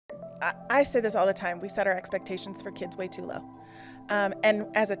I say this all the time. We set our expectations for kids way too low. And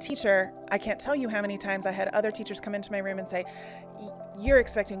as a teacher, I can't tell you how many times I had other teachers come into my room and say, you're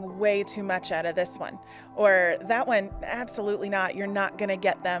expecting way too much out of this one. Or that one, absolutely not. You're not going to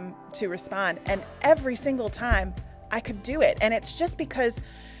get them to respond. And every single time I could do it. And it's just because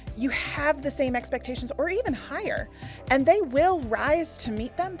you have the same expectations or even higher. And they will rise to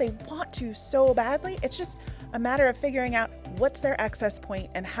meet them. They want to so badly. It's just a matter of figuring out what's their access point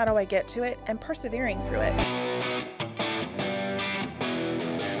and how do I get to it and persevering through it.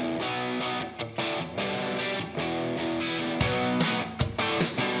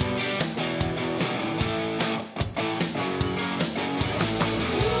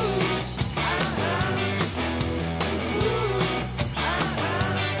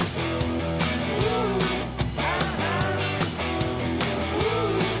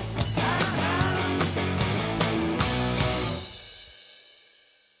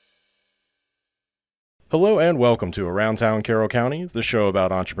 Hello and welcome to Around Town Carroll County, the show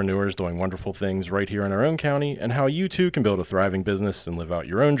about entrepreneurs doing wonderful things right here in our own county and how you too can build a thriving business and live out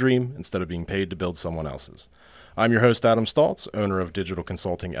your own dream instead of being paid to build someone else's. I'm your host, Adam Stoltz, owner of Digital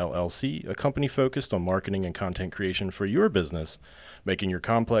Consulting LLC, a company focused on marketing and content creation for your business, making your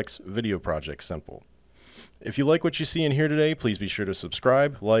complex video projects simple. If you like what you see and hear today, please be sure to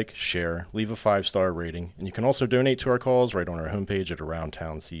subscribe, like, share, leave a 5-star rating, and you can also donate to our cause right on our homepage at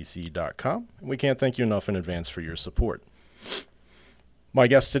aroundtowncc.com. And we can't thank you enough in advance for your support. My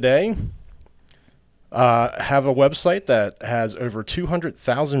guests today have a website that has over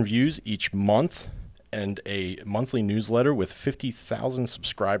 200,000 views each month and a monthly newsletter with 50,000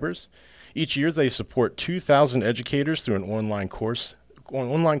 subscribers. Each year, they support 2,000 educators through an online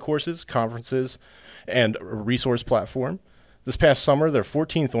courses, conferences, and a resource platform. This past summer, their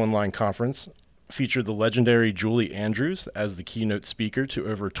 14th online conference featured the legendary Julie Andrews as the keynote speaker to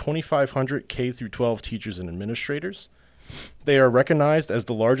over 2,500 K-12 teachers and administrators. They are recognized as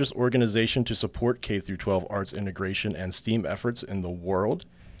the largest organization to support K-12 arts integration and STEAM efforts in the world.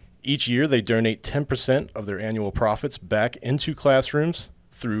 Each year, they donate 10% of their annual profits back into classrooms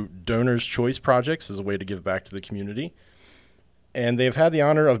through Donors' Choice projects as a way to give back to the community. And they've had the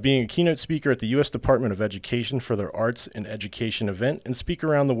honor of being a keynote speaker at the U.S. Department of Education for their Arts in Education event and speak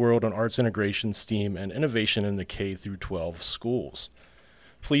around the world on arts integration, STEAM, and innovation in the K-12 schools.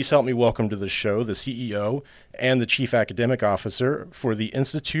 Please help me welcome to the show the CEO and the Chief Academic Officer for the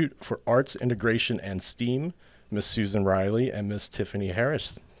Institute for Arts Integration and STEAM, Ms. Susan Riley and Ms. Typhani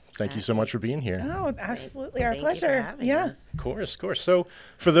Harris. Thank you so much for being here. Oh, absolutely. Our Thank pleasure. you for having us. Of course. So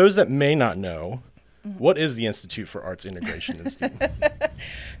for those that may not know, what is the Institute for Arts Integration and STEAM?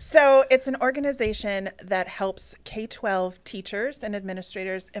 So it's an organization that helps K-12 teachers and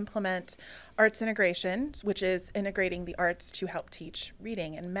administrators implement arts integration, which is integrating the arts to help teach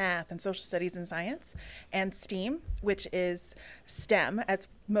reading and math and social studies and science, and STEAM, which is STEM, as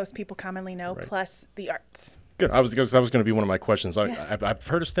most people commonly know, Right. plus the arts. Good. That was going to be one of my questions. I've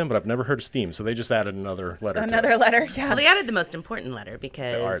heard of STEM, but I've never heard of STEAM. So they just added another letter. Another letter, yeah. Well, they added the most important letter The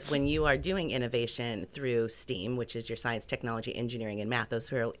because arts. when you are doing innovation through STEAM, which is your science, technology, engineering, and math,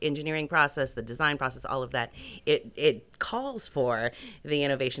 those are engineering process, the design process, all of that, it calls for the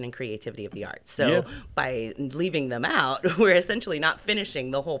innovation and creativity of the arts. So by leaving them out, we're essentially not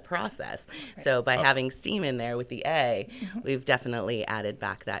finishing the whole process. Right. So by having STEAM in there with the A, we've definitely added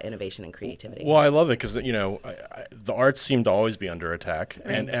back that innovation and creativity. Well, I love it because, the arts seem to always be under attack.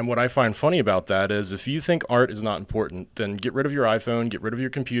 Right. And what I find funny about that is if you think art is not important, then get rid of your iPhone, get rid of your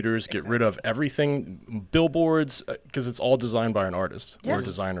computers, get rid of everything, billboards, because it's all designed by an artist or a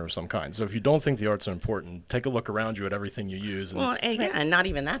designer of some kind. So if you don't think the arts are important, take a look around you at everything you use. Well, and not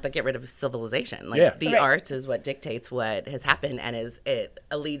even that, but get rid of civilization. The arts is what dictates what has happened and it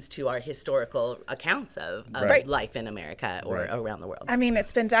leads to our historical accounts of life in America or around the world. I mean,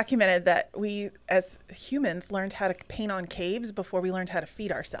 it's been documented that we as humans learned how to paint on caves before we learned how to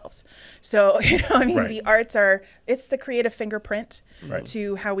feed ourselves. So, the arts it's the creative fingerprint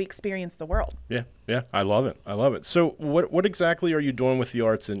to how we experience the world. Yeah, I love it. So what exactly are you doing with the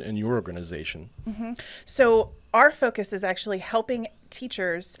arts in your organization? Mm-hmm. So our focus is actually helping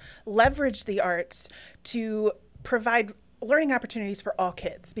teachers leverage the arts to provide learning opportunities for all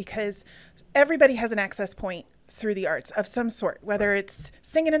kids because everybody has an access point through the arts of some sort, whether it's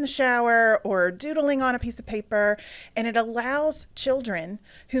singing in the shower or doodling on a piece of paper. And it allows children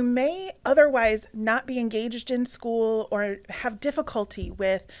who may otherwise not be engaged in school or have difficulty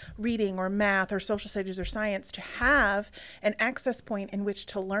with reading or math or social studies or science to have an access point in which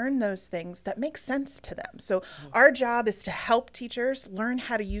to learn those things that make sense to them. So our job is to help teachers learn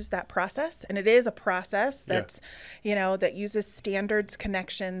how to use that process. And it is a process that's, that uses standards,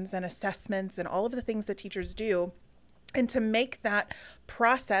 connections, and assessments and all of the things that teachers do, and to make that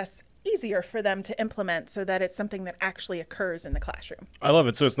process easier for them to implement so that it's something that actually occurs in the classroom. I love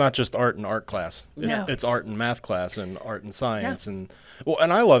it. So it's not just art and art class. No. It's art and math class and art and science. Yeah.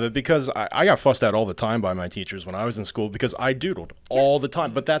 And I love it because I got fussed at all the time by my teachers when I was in school because I doodled all the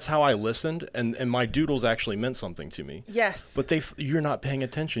time. But that's how I listened, and my doodles actually meant something to me. Yes. But you're not paying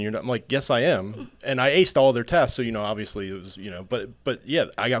attention. You're not. I'm like, yes, I am. And I aced all their tests, so obviously it was, but yeah,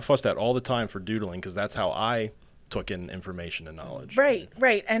 I got fussed at all the time for doodling because that's how I took in information and knowledge. Right.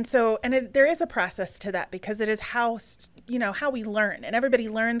 And so, there is a process to that because it is how we learn, and everybody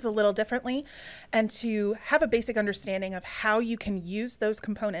learns a little differently, and to have a basic understanding of how you can use those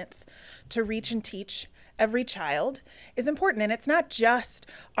components to reach and teach every child is important. And it's not just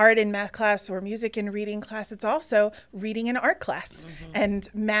art in math class or music in reading class. It's also reading in art class and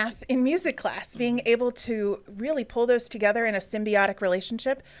math in music class, being able to really pull those together in a symbiotic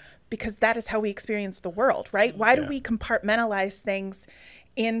relationship, because that is how we experience the world, right? Why do we compartmentalize things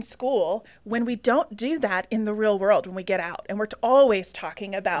in school when we don't do that in the real world when we get out? And we're always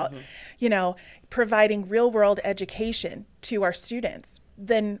talking about, providing real world education to our students.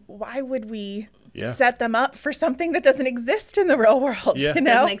 Then why would we set them up for something that doesn't exist in the real world? It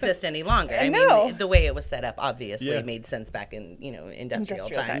doesn't exist any longer. I mean, the way it was set up obviously made sense back in industrial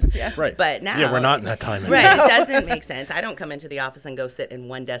times. Right. But now we're not in that time anymore. Right. It doesn't make sense. I don't come into the office and go sit in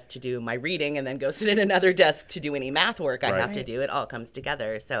one desk to do my reading and then go sit in another desk to do any math work I have to do. It all comes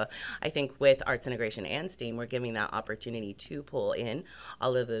together. So I think with arts integration and STEAM, we're giving that opportunity to pull in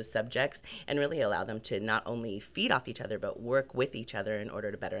all of those subjects and really allow them to not only feed off each other but work with each other in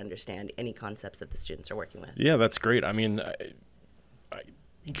order to better understand any concepts that the students are working with. Yeah, that's great. I mean,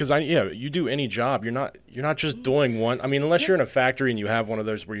 because you do any job, you're not just doing one. I mean, unless you're in a factory and you have one of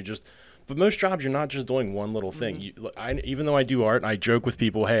those where but most jobs you're not just doing one little thing. Even though I do art and I joke with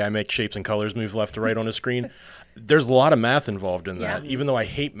people, hey, I make shapes and colors move left to right on a screen. There's a lot of math involved in that. Even though I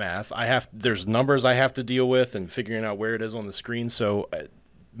hate math, there's numbers I have to deal with and figuring out where it is on the screen. So it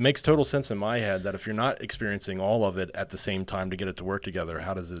makes total sense in my head that if you're not experiencing all of it at the same time to get it to work together,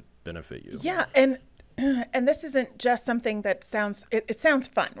 how does it benefit you? Yeah, and this isn't just something that sounds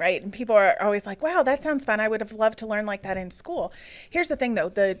fun, right? And people are always like, wow, that sounds fun. I would have loved to learn like that in school. Here's the thing, though.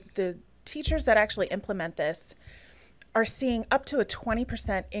 The teachers that actually implement this are seeing up to a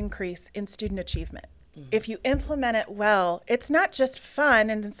 20% increase in student achievement. If you implement it well, it's not just fun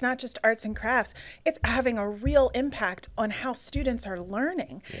and it's not just arts and crafts. It's having a real impact on how students are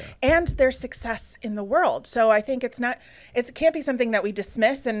learning and their success in the world. So I think it can't be something that we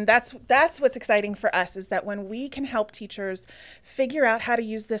dismiss. And that's what's exciting for us, is that when we can help teachers figure out how to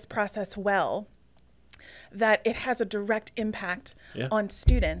use this process well, that it has a direct impact on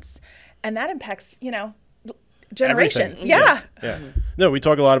students. And that impacts, generations. Everything. Yeah. No, we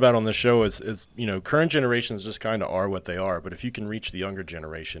talk a lot about on the show is current generations just kind of are what they are, but if you can reach the younger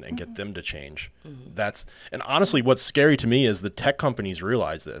generation and get them to change, and honestly what's scary to me is the tech companies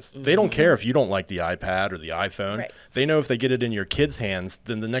realize this. They don't care if you don't like the iPad or the iPhone. Right. They know if they get it in your kids' hands,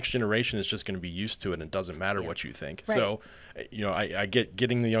 then the next generation is just going to be used to it and it doesn't matter what you think. Right. So I get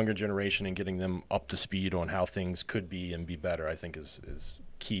getting the younger generation and getting them up to speed on how things could be and be better, I think is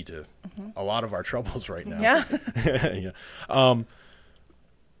key to a lot of our troubles right now.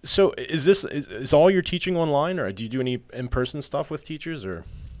 So is all your teaching online, or do you do any in-person stuff with teachers, or?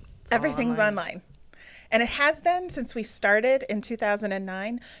 Everything's online. And it has been since we started in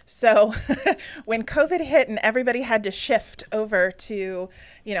 2009. So when COVID hit and everybody had to shift over to,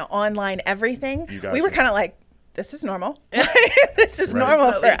 online everything, we were kind of like, this is normal. This is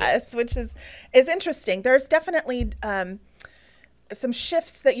normal for us, which is interesting. There's definitely some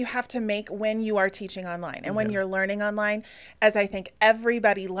shifts that you have to make when you are teaching online and when you're learning online, as I think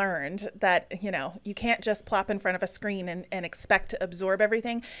everybody learned that, you can't just plop in front of a screen and expect to absorb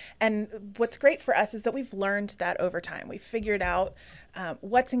everything. And what's great for us is that we've learned that over time. We've figured out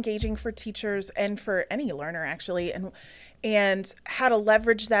what's engaging for teachers and for any learner, actually, and how to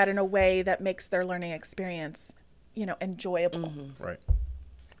leverage that in a way that makes their learning experience, enjoyable. Right.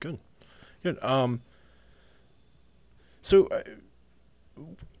 Good. So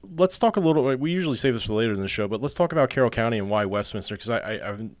let's talk a little. We usually save this for later in the show, but let's talk about Carroll County and why Westminster. Because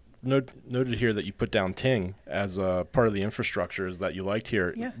noted here that you put down Ting as a part of the infrastructure that you liked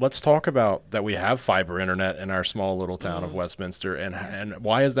here. Yeah. Let's talk about that we have fiber internet in our small little town of Westminster, and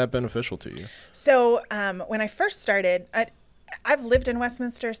why is that beneficial to you? So when I first started, I've lived in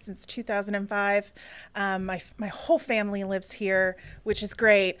Westminster since 2005. My whole family lives here, which is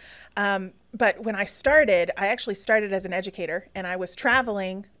great. But when I actually started as an educator, and I was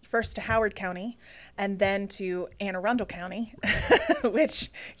traveling first to Howard County and then to Anne Arundel County, which,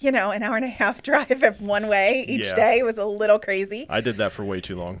 an hour and a half drive one way each day was a little crazy. I did that for way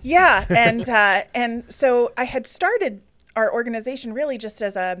too long. Yeah. And so I had started our organization really just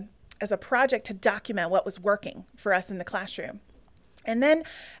as a project to document what was working for us in the classroom. And then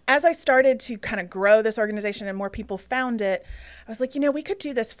as I started to kind of grow this organization and more people found it, I was like, we could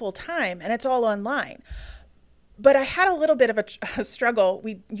do this full time and it's all online. But I had a little bit of a struggle.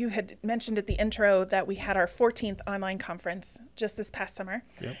 You had mentioned at the intro that we had our 14th online conference just this past summer.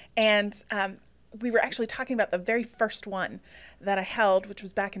 Yep. And we were actually talking about the very first one that I held, which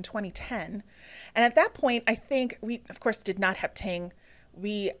was back in 2010. And at that point, I think we, of course, did not have Ting.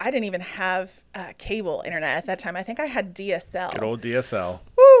 I didn't even have cable internet at that time. I think I had DSL. Good old DSL.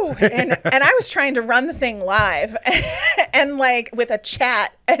 Woo! And I was trying to run the thing live and with a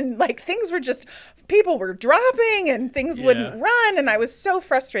chat, and things were just, people were dropping and things wouldn't run, and I was so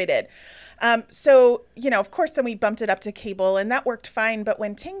frustrated. So, of course, then we bumped it up to cable, and that worked fine. But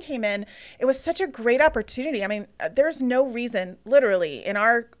when Ting came in, it was such a great opportunity. I mean, there's no reason, literally, in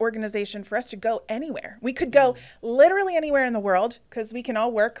our organization for us to go anywhere. We could go literally anywhere in the world because we can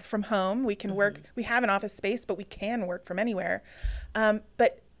all work from home. We can work, we have an office space, but we can work from anywhere.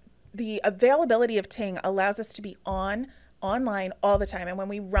 But the availability of Ting allows us to be online all the time. And when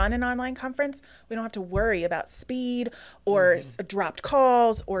we run an online conference, we don't have to worry about speed or dropped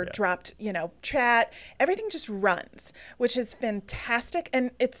calls or dropped, chat. Everything just runs, which is fantastic.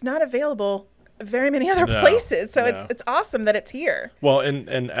 And it's not available very many other places. So it's awesome that it's here. Well,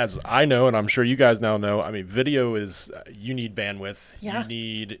 and as I know, and I'm sure you guys now know, I mean, video is, you need bandwidth. Yeah.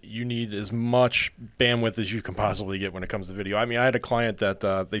 You need as much bandwidth as you can possibly get when it comes to video. I mean, I had a client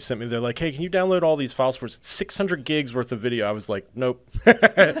that they sent me, they're like, hey, can you download all these files for 600 gigs worth of video? I was like, nope,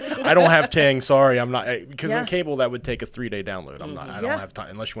 I don't have Ting. Sorry, I'm not, because on cable that would take a 3-day download. I don't have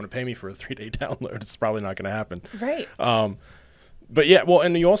time, unless you want to pay me for a 3-day download. It's probably not going to happen. Right. But yeah, well,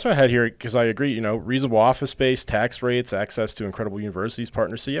 and you also had here, because I agree, reasonable office space, tax rates, access to incredible universities,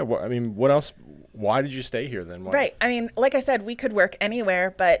 partners. So yeah, I mean, what else? Why did you stay here then? Why? Right. I mean, like I said, we could work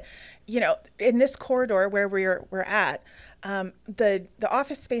anywhere, but in this corridor where we're at, the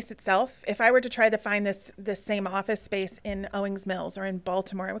office space itself, if I were to try to find this same office space in Owings Mills or in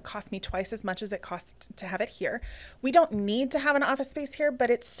Baltimore, it would cost me twice as much as it costs to have it here. We don't need to have an office space here, but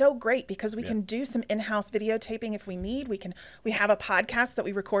it's so great because we can do some in-house videotaping if we need. We have a podcast that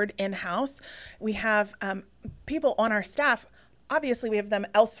we record in-house. We have people on our staff. Obviously, we have them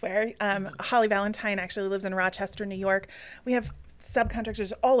elsewhere. Holly Valentine actually lives in Rochester, New York. We have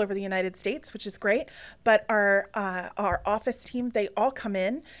subcontractors all over the United States, which is great. But our office team, they all come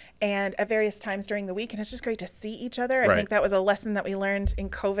in and at various times during the week, and it's just great to see each other. I think that was a lesson that we learned in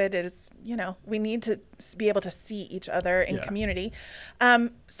COVID is, we need to be able to see each other in community.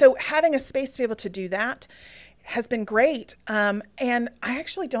 So having a space to be able to do that has been great. And I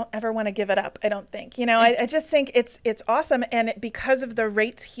actually don't ever want to give it up. I don't think, I just think it's awesome. And because of the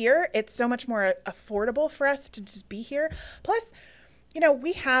rates here, it's so much more affordable for us to just be here. Plus,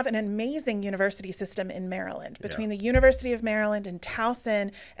 we have an amazing university system in Maryland between the University of Maryland and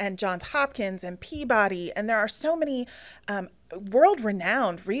Towson and Johns Hopkins and Peabody. And there are so many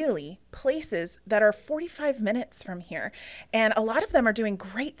world-renowned, really, places that are 45 minutes from here. And a lot of them are doing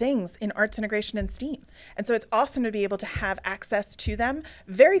great things in arts integration and STEAM. And so it's awesome to be able to have access to them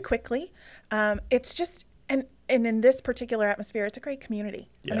very quickly. It's just, and in this particular atmosphere, it's a great community.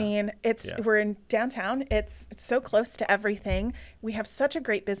 I mean, we're in downtown. It's so close to everything. We have such a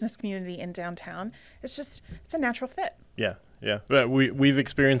great business community in downtown. It's a natural fit. Yeah. Yeah, but we've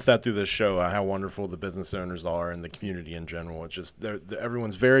experienced that through this show, how wonderful the business owners are and the community in general. It's just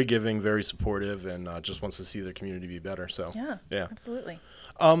everyone's very giving, very supportive, and just wants to see their community be better. So yeah, absolutely.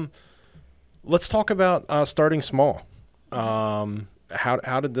 Let's talk about starting small.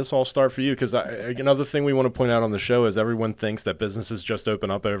 How did this all start for you? Because another thing we want to point out on the show is everyone thinks that businesses just open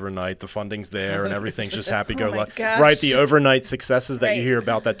up overnight, the funding's there, and everything's just happy-go-lucky. Right, the overnight successes that you hear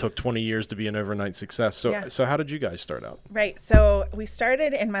about that took 20 years to be an overnight success. So how did you guys start out? Right, so we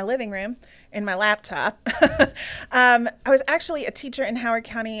started in my living room, in my laptop. I was actually a teacher in Howard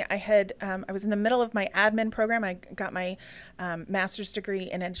County. I was in the middle of my admin program. I got my master's degree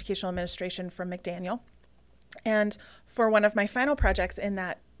in educational administration from McDaniel. And for one of my final projects in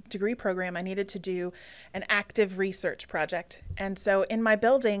that degree program, I needed to do an active research project. And so in my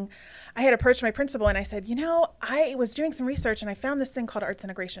building, I had approached my principal and I said, you know, I was doing some research and I found this thing called arts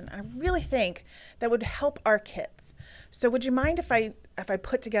integration. I really think that would help our kids. So would you mind if I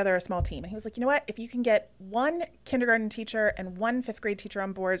put together a small team? And he was like, you know what, if you can get one kindergarten teacher and one fifth grade teacher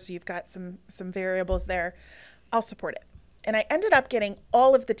on board, so you've got some variables there, I'll support it. And I ended up getting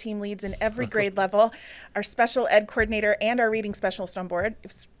all of the team leads in every grade level, our special ed coordinator and our reading specialist on board. It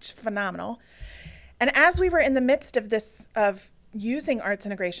was phenomenal. And as we were in the midst of this, of using arts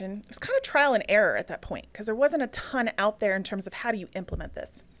integration, it was kind of trial and error at that point because there wasn't a ton out there in terms of how do you implement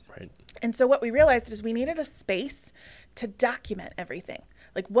this. Right. And so what we realized is we needed a space to document everything.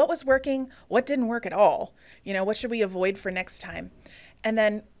 Like what was working, what didn't work at all, you know, what should we avoid for next time? And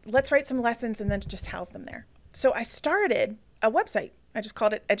then let's write some lessons and then just house them there. So I started a website. I just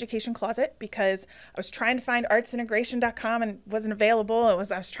called it Education Closet because I was trying to find artsintegration.com and wasn't available. I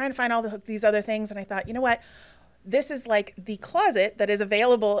was trying to find all these other things. And I thought, you know what? This is like the closet that is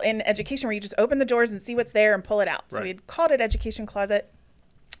available in education where you just open the doors and see what's there and pull it out. Right. So we had called it Education Closet.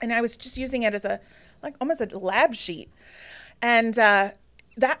 And I was just using it as almost a lab sheet. And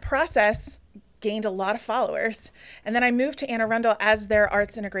that process gained a lot of followers. And then I moved to Anne Arundel as their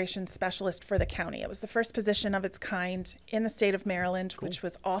arts integration specialist for the county. It was the first position of its kind in the state of Maryland, cool. Which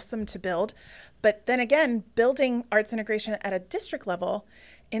was awesome to build. But then again, building arts integration at a district level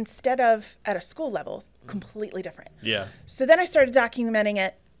instead of at a school level, completely different. Yeah. So then I started documenting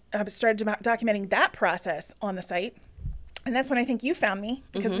it. I started documenting that process on the site. And that's when I think you found me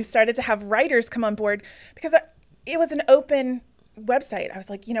because we started to have writers come on board because it was an open website. I was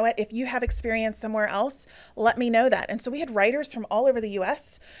like, you know what, if you have experience somewhere else, let me know that. And so we had writers from all over the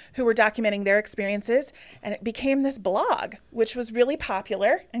US who were documenting their experiences, and it became this blog, which was really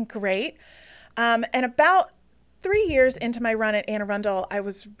popular and great. And about 3 years into my run at Anne Arundel, I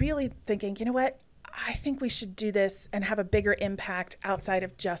was really thinking, you know what, I think we should do this and have a bigger impact outside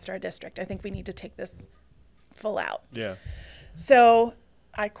of just our district. I think we need to take this full out. Yeah. So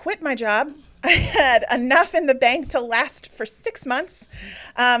I quit my job. I had enough in the bank to last for 6 months.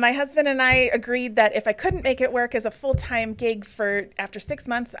 My husband and I agreed that if I couldn't make it work as a full-time gig after 6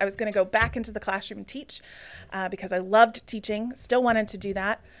 months, I was going to go back into the classroom and teach because I loved teaching, still wanted to do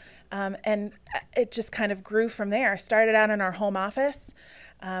that. And it just kind of grew from there. I started out in our home office,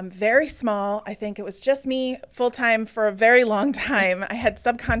 very small. I think it was just me full-time for a very long time. I had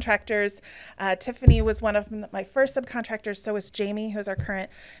subcontractors. Typhani was one of my first subcontractors. So was Jamie, who's our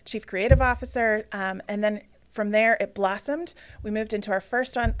current chief creative officer. And then from there, it blossomed. We moved into our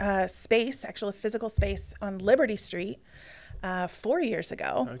first space, actually a physical space on Liberty Street 4 years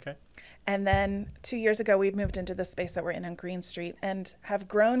ago. Okay. And then 2 years ago, we moved into the space that we're in on Green Street and have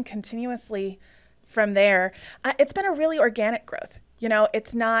grown continuously from there. It's been a really organic growth. You know,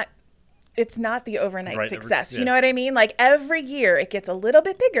 it's not the overnight success. You know what I mean? Like every year it gets a little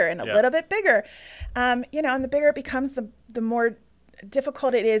bit bigger and a little bit bigger. You know, and the bigger it becomes, the more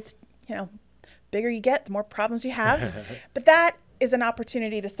difficult it is, you know, bigger you get, the more problems you have. But that is an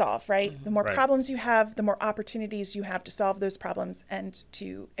opportunity to solve, right? The more problems you have, the more opportunities you have to solve those problems and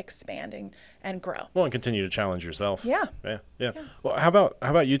to expand and grow. Well, and continue to challenge yourself. Yeah. Well, how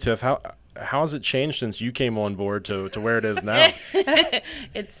about you, Tiff? How has it changed since you came on board to where it is now?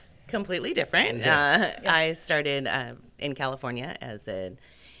 It's completely different. I started in California as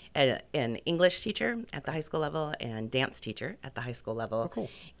an English teacher at the high school level and dance teacher at the high school level. Oh, cool.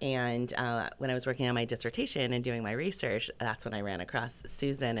 And when I was working on my dissertation and doing my research, that's when I ran across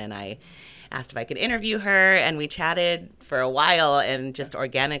Susan, and I asked if I could interview her, and we chatted for a while, and just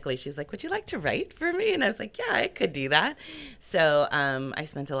organically she's like, would you like to write for me? And I was like, yeah, I could do that. So I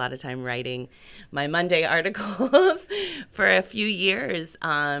spent a lot of time writing my Monday articles for a few years,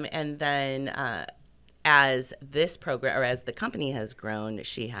 and then as this program, or as the company has grown,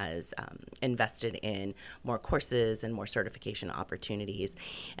 she has invested in more courses and more certification opportunities.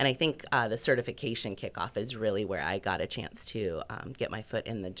 And I think the certification kickoff is really where I got a chance to get my foot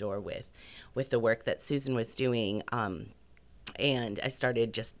in the door with the work that Susan was doing. And I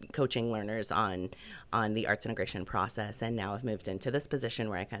started just coaching learners on the arts integration process, and now I've moved into this position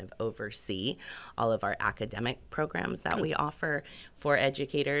where I kind of oversee all of our academic programs that we offer for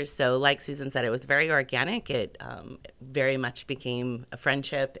educators. So like Susan said, it was very organic. It very much became a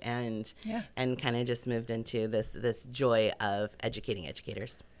friendship and kind of just moved into this joy of educating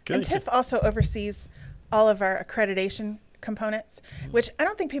educators. Good. And Tiff also oversees all of our accreditation components, which I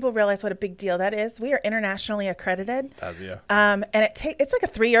don't think people realize what a big deal that is. We are internationally accredited. And it's like a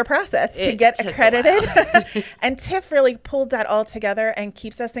 3-year process to get accredited. And Tiff really pulled that all together and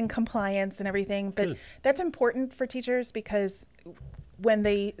keeps us in compliance and everything. But that's important for teachers because when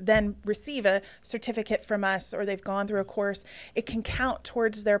they then receive a certificate from us or they've gone through a course, it can count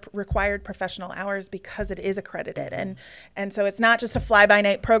towards their required professional hours because it is accredited. And so it's not just a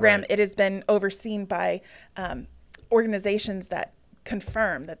fly-by-night program. Right. It has been overseen by organizations that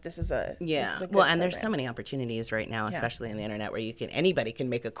confirm that this is a good well, and there's so program. many opportunities right now, especially in the internet, where anybody can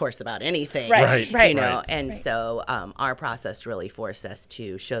make a course about anything, Right. you know. Right. And so our process really forced us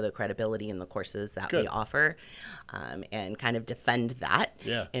to show the credibility in the courses that we offer, and kind of defend that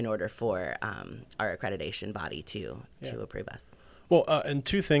in order for our accreditation body to approve us. Well, and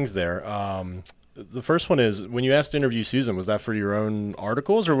two things there. The first one is, when you asked to interview Susan, was that for your own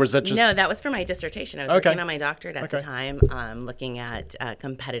articles, or was that just... No, that was for my dissertation. I was working on my doctorate at the time, looking at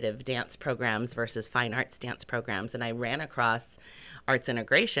competitive dance programs versus fine arts dance programs, and I ran across arts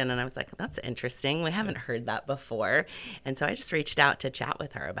integration, and I was like, that's interesting. We haven't heard that before. And so I just reached out to chat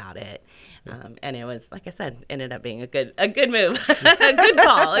with her about it. And it was, like I said, ended up being a good move, a good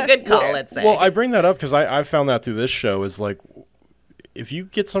call, let's say. Well, I bring that up because I found that through this show is like, if you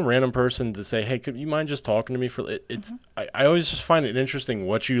get some random person to say, hey, could you mind just talking to me for it's I always just find it interesting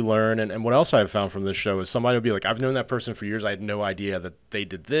what you learn. And what else I've found from this show is somebody will be like, I've known that person for years. I had no idea that they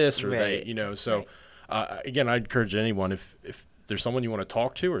did this or they, you know. So again, I'd encourage anyone, if there's someone you want to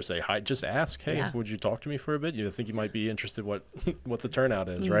talk to or say hi, just ask, hey, would you talk to me for a bit? You think you might be interested what the turnout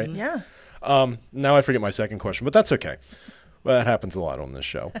is, right? Yeah. Now I forget my second question, but that's okay. Well, that happens a lot on this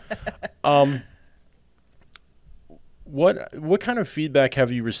show. What kind of feedback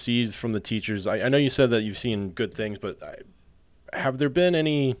have you received from the teachers? I know you said that you've seen good things, but have there been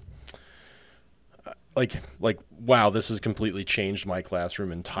any like wow, this has completely changed my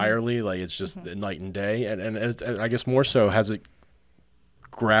classroom entirely? Like it's just night and day, and I guess more so, has it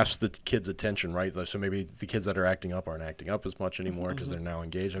grasped the kids' attention, right? So maybe the kids that are acting up aren't acting up as much anymore because they're now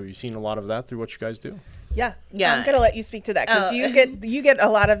engaged. Have you seen a lot of that through what you guys do? Yeah. I'm going to let you speak to that because you get a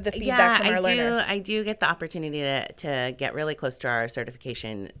lot of the feedback from our learners. I do get the opportunity to get really close to our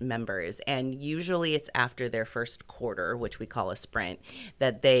certification members. And usually it's after their first quarter, which we call a sprint,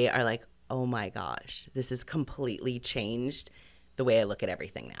 that they are like, oh my gosh, this has completely changed the way I look at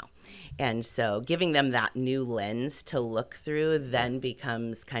everything now. And so giving them that new lens to look through then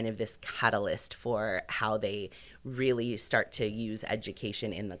becomes kind of this catalyst for how they really start to use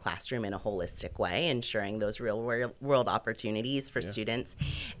education in the classroom in a holistic way, ensuring those real world opportunities for students.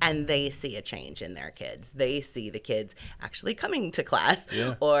 And they see a change in their kids. They see the kids actually coming to class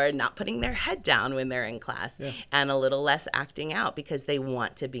or not putting their head down when they're in class and a little less acting out because they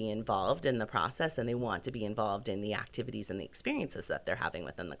want to be involved in the process and they want to be involved in the activities and the experiences that they're having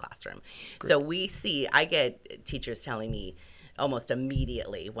within the classroom. Great. So I get teachers telling me almost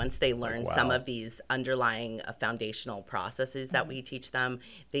immediately once they learn some of these underlying foundational processes that we teach them,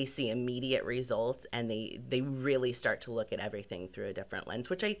 they see immediate results and they really start to look at everything through a different lens,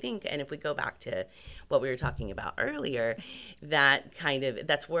 which I think, and if we go back to what we were talking about earlier,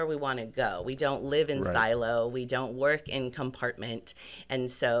 that's where we want to go. We don't live in silo, we don't work in compartment, and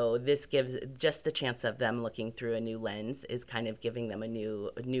so this gives just the chance of them looking through a new lens is kind of giving them a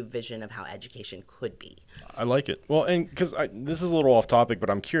new vision of how education could be. I like it. Well, and because this is a little off topic,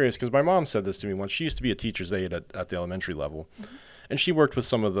 but I'm curious because my mom said this to me once. She used to be a teacher's aide at the elementary level, and she worked with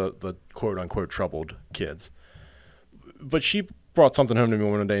some of the quote-unquote troubled kids. But she brought something home to me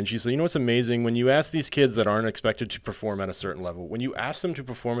one day, and she said, you know what's amazing? When you ask these kids that aren't expected to perform at a certain level, when you ask them to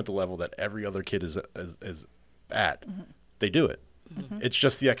perform at the level that every other kid is at, they do it. It's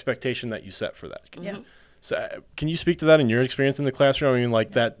just the expectation that you set for that. So can you speak to that in your experience in the classroom? I mean,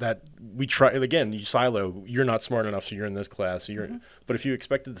 like that we try, again, you silo, you're not smart enough, so you're in this class. So but if you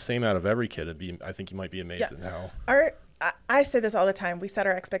expected the same out of every kid, I think you might be amazed at how. I say this all the time. We set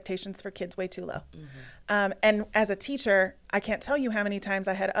our expectations for kids way too low. And as a teacher, I can't tell you how many times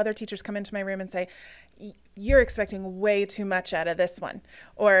I had other teachers come into my room and say, you're expecting way too much out of this one,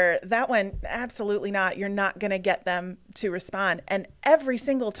 or that one, absolutely not. You're not going to get them to respond. And every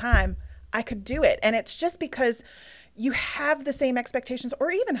single time I could do it. And it's just because you have the same expectations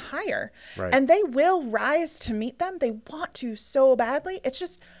or even higher. And they will rise to meet them. They want to so badly. It's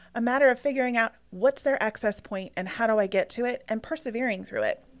just a matter of figuring out what's their access point and how do I get to it and persevering through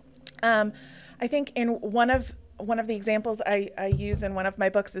it. I think in one of the examples I use in one of my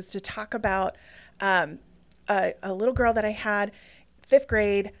books is to talk about a little girl that I had, 5th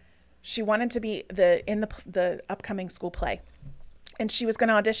grade. She wanted to be in the upcoming school play. And she was going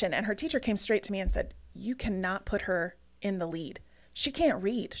to audition, and her teacher came straight to me and said, you cannot put her in the lead. She can't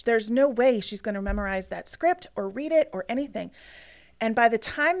read. There's no way she's going to memorize that script or read it or anything. And by the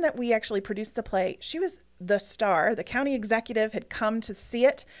time that we actually produced the play, she was the star. The county executive had come to see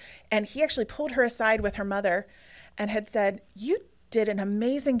it, and he actually pulled her aside with her mother and had said, you did an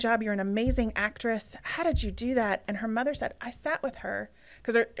amazing job. You're an amazing actress. How did you do that? And her mother said, I sat with her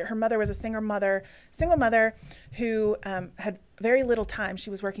because her mother was a single mother who had very little time. She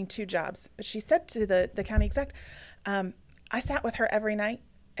was working 2 jobs. But she said to the county exec, I sat with her every night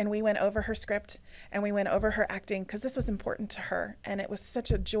and we went over her script and we went over her acting because this was important to her. And it was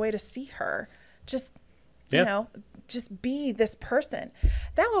such a joy to see her just, you know, just be this person.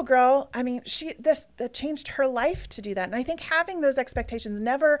 That little girl, I mean, that changed her life to do that. And I think having those expectations,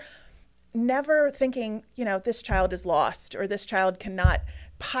 never thinking, you know, this child is lost or this child cannot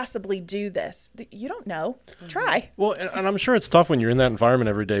possibly do this. You don't know. Try. Well, and I'm sure it's tough when you're in that environment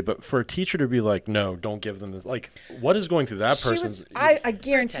every day, but for a teacher to be like, no, don't give them this. Like, what is going through that person's... I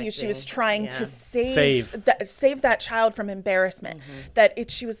guarantee you she was trying to save that child from embarrassment.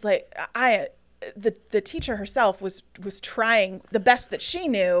 She was like, the teacher herself was trying the best that she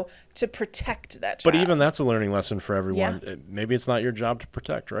knew to protect that child. But even that's a learning lesson for everyone. Yeah. Maybe it's not your job to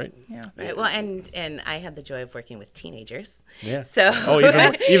protect, right? Yeah. Right. Well, and I had the joy of working with teenagers. Yeah. So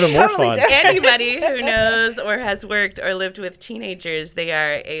even more fun. Anybody who knows or has worked or lived with teenagers, they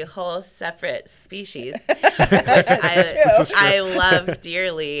are a whole separate species, which I love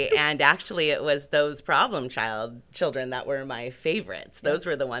dearly. And actually, it was those problem children that were my favorites. Those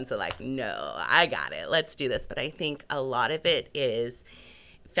were the ones that like, no, I got it. Let's do this. But I think a lot of it is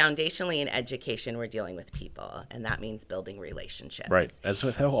foundationally in education, we're dealing with people, and that means building relationships. Right, as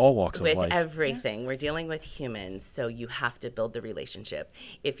with all walks of life. With everything. We're dealing with humans, so you have to build the relationship.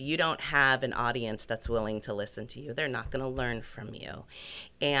 If you don't have an audience that's willing to listen to you, they're not going to learn from you.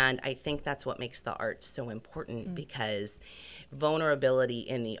 And I think that's what makes the arts so important, because vulnerability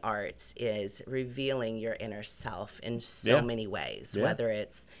in the arts is revealing your inner self in so many ways, whether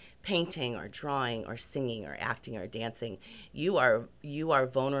it's painting or drawing or singing or acting or dancing. You are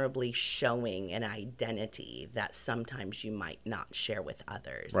vulnerably showing an identity that sometimes you might not share with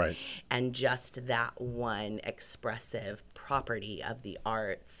others. Right. And just that one expressive property of the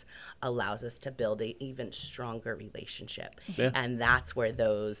arts allows us to build an even stronger relationship. Yeah. And that's where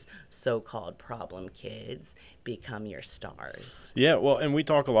those so-called problem kids become your stars. Yeah, well, and we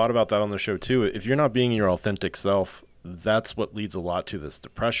talk a lot about that on the show too. If you're not being your authentic self, that's what leads a lot to this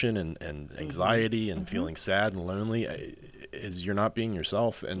depression and anxiety and feeling sad and lonely, is you're not being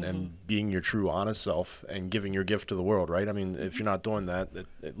yourself and being your true honest self and giving your gift to the world, right? I mean, if you're not doing that,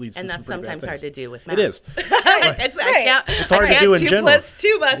 it leads to some pretty bad things. And that's sometimes hard to do with math. It is. It's hard to do in general. 2 +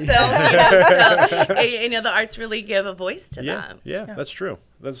 2 myself. So, you know, the arts really give a voice to them. Yeah, that's true.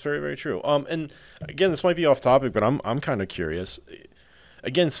 That's very, very true. And again, this might be off topic, but I'm kind of curious.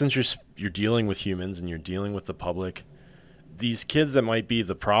 Again, since you're dealing with humans and you're dealing with the public, these kids that might be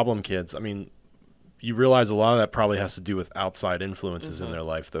the problem kids, I mean, you realize a lot of that probably has to do with outside influences in their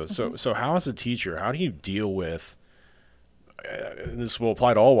life, though. So how, as a teacher, how do you deal with, this will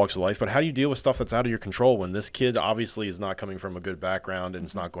apply to all walks of life, but how do you deal with stuff that's out of your control when this kid obviously is not coming from a good background and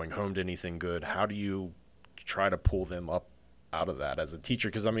is not going home to anything good? How do you try to pull them up out of that as a teacher?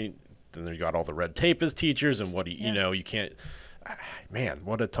 Because, I mean, then you got all the red tape as teachers, and what do you know, you can't... Man,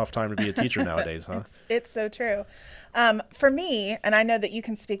 what a tough time to be a teacher nowadays, huh? It's so true. For me, and I know that you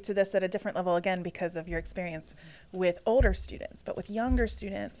can speak to this at a different level again because of your experience with older students, but with younger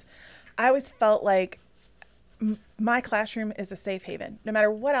students, I always felt like my classroom is a safe haven. No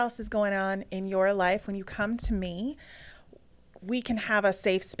matter what else is going on in your life, when you come to me, we can have a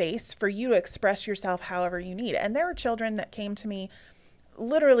safe space for you to express yourself however you need. And there were children that came to me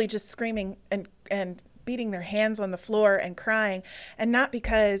literally just screaming and beating their hands on the floor and crying, and not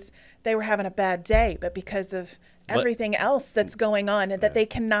because they were having a bad day, but because of everything else that's going on and that they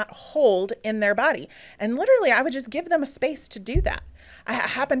cannot hold in their body. And literally, I would just give them a space to do that. I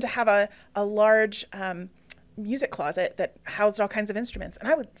happen to have a large music closet that housed all kinds of instruments, and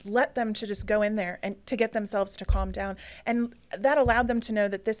I would let them to just go in there and to get themselves to calm down. And that allowed them to know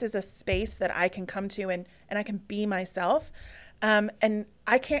that this is a space that I can come to and I can be myself. And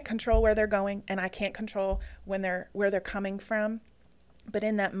I can't control where they're going, and I can't control where they're coming from. But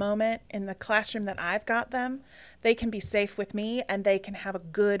in that moment, in the classroom that I've got them, they can be safe with me, and they can have a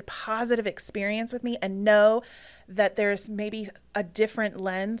good, positive experience with me and know that there's maybe a different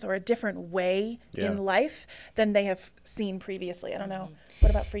lens or a different way in life than they have seen previously. I don't know. What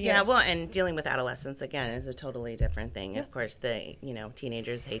about for you? Yeah, well, and dealing with adolescents, again, is a totally different thing. Of course,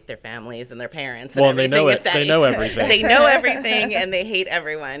 teenagers hate their families and their parents. Well, and they know it. They know everything. They know everything, and they hate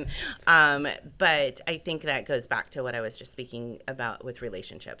everyone. But I think that goes back to what I was just speaking about with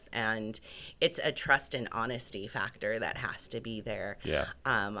relationships. And it's a trust and honesty factor that has to be there. Yeah.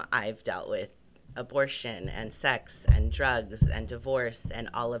 I've dealt with abortion and sex and drugs and divorce and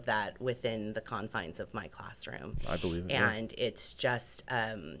all of that within the confines of my classroom. I believe it. And it's just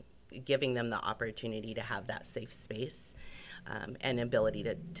giving them the opportunity to have that safe space and ability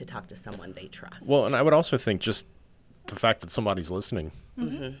to talk to someone they trust. Well, and I would also think just the fact that somebody's listening.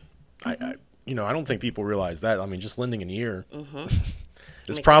 Mm-hmm. I don't think people realize that. I mean, just lending an ear. Mm-hmm.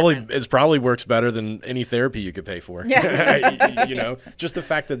 It's probably works better than any therapy you could pay for. Yeah. Just the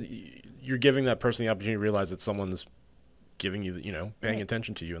fact that you're giving that person the opportunity to realize that someone's giving you, paying Right.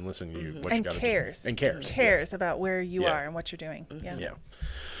 attention to you and listening to you, what And you got to cares. do. And cares. Cares about where you Yeah. are and what you're doing. Yeah. Yeah.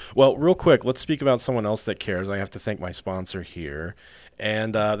 Well, real quick, let's speak about someone else that cares. I have to thank my sponsor here.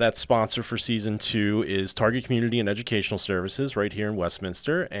 And that sponsor for Season 2 is Target Community and Educational Services right here in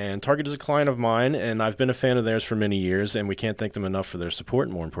Westminster. And Target is a client of mine, and I've been a fan of theirs for many years, and we can't thank them enough for their support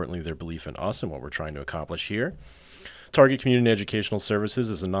and, more importantly, their belief in us and what we're trying to accomplish here. Target Community and Educational Services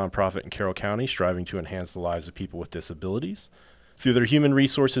is a nonprofit in Carroll County striving to enhance the lives of people with disabilities. Through their Human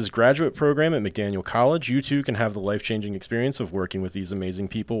Resources graduate program at McDaniel College, you too can have the life-changing experience of working with these amazing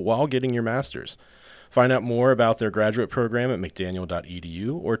people while getting your master's. Find out more about their graduate program at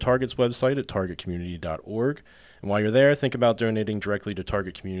mcdaniel.edu or Target's website at targetcommunity.org. And while you're there, think about donating directly to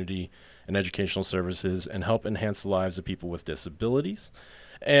Target Community and Educational Services and help enhance the lives of people with disabilities.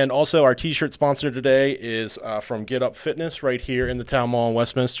 And also, our T-shirt sponsor today is from Get Up Fitness right here in the Town Mall in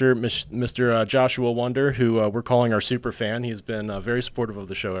Westminster, Mr. Joshua Wonder, who we're calling our super fan. He's been very supportive of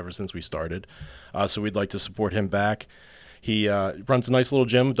the show ever since we started, so we'd like to support him back. He runs a nice little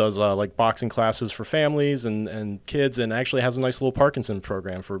gym, does like boxing classes for families and kids, and actually has a nice little Parkinson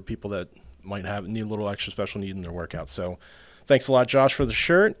program for people that might need a little extra special need in their workouts. So thanks a lot, Josh, for the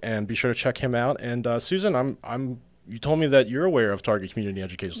shirt, and be sure to check him out. And Susan, you told me that you're aware of Target Community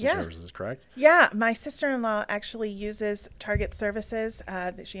Educational Services, correct? Yeah, my sister-in-law actually uses Target services.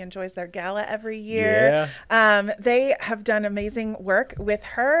 She enjoys their gala every year. Yeah. They have done amazing work with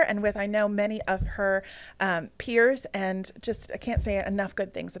her and with, I know, many of her peers, and just I can't say enough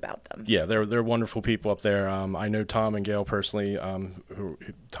good things about them. Yeah, they're wonderful people up there. I know Tom and Gail personally.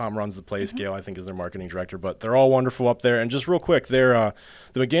 Tom runs the place. Gail, I think, is their marketing director. But they're all wonderful up there. And just real quick, the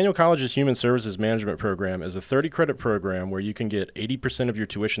McDaniel College's Human Services Management Program is a 30-credit program where you can get 80% of your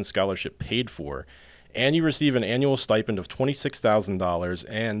tuition scholarship paid for, and you receive an annual stipend of $26,000.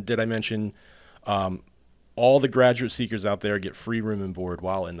 And did I mention all the graduate seekers out there get free room and board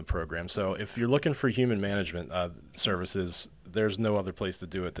while in the program? So if you're looking for human management services, there's no other place to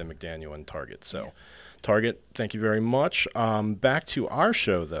do it than McDaniel and Target. So Target, thank you very much. Back to our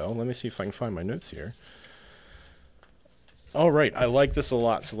show, though. Let me see if I can find my notes here. All right, I like this a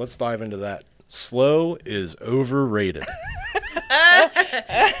lot, so let's dive into that. Slow is overrated.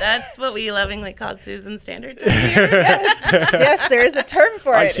 That's what we lovingly called Susan Standard Time here. Yes, there is a term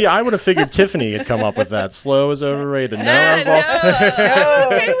for it. See, I would have figured Typhani had come up with that. Slow is overrated. No, I was No, also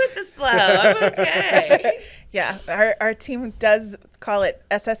I'm okay with the slow. I'm okay. Yeah, our team does call it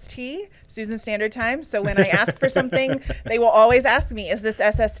SST, Susan Standard Time. So when I ask for something, they will always ask me, is this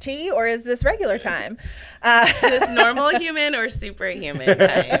SST or is this regular time? Is this normal human or superhuman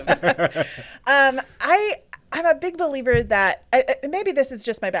time? I'm a big believer that maybe this is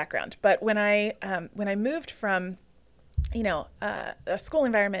just my background, but when I moved from, a school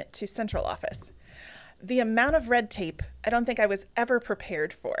environment to central office, the amount of red tape, I don't think I was ever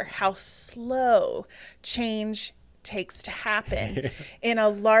prepared for. How slow change takes to happen in a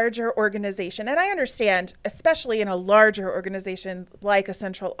larger organization. And I understand, especially in a larger organization like a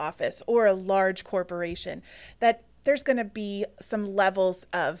central office or a large corporation, that there's going to be some levels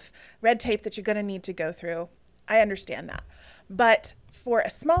of red tape that you're going to need to go through. I understand that. But for a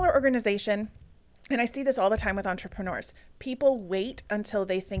smaller organization, and I see this all the time with entrepreneurs, people wait until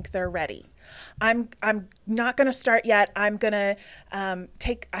they think they're ready. I'm not going to start yet. I'm going to I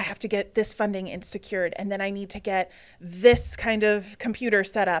have to get this funding secured, and then I need to get this kind of computer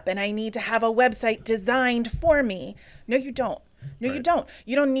set up, and I need to have a website designed for me. No, you don't. No, Right. you don't.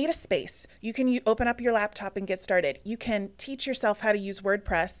 You don't need a space. You can open up your laptop and get started. You can teach yourself how to use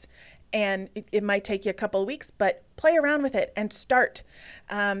WordPress, and it might take you a couple of weeks, but play around with it and start.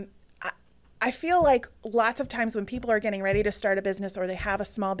 I feel like lots of times when people are getting ready to start a business or they have a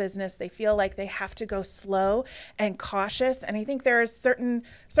small business, they feel like they have to go slow and cautious. And I think there are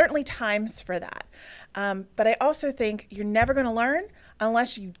certainly times for that. But I also think you're never going to learn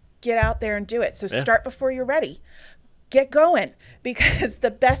unless you get out there and do it. So start before you're ready. Get going, because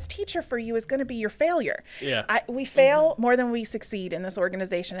the best teacher for you is going to be your failure. Yeah. We fail more than we succeed in this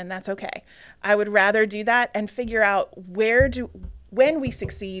organization, and that's okay. I would rather do that and figure out when we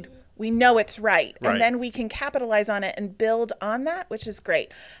succeed, we know it's right. Right. And then we can capitalize on it and build on that, which is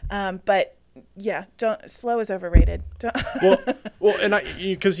great. But Yeah, don't. Slow is overrated. Don't. Well, and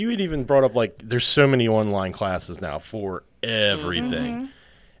because you had even brought up like there's so many online classes now for everything,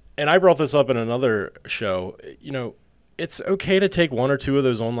 and I brought this up in another show. You know, it's okay to take one or two of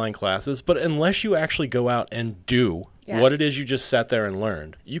those online classes, but unless you actually go out and do what it is you just sat there and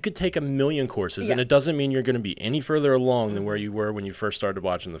learned, you could take a million courses, and it doesn't mean you're going to be any further along than where you were when you first started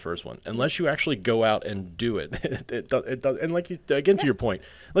watching the first one. Unless you actually go out and do it, it does. And like again, to your point,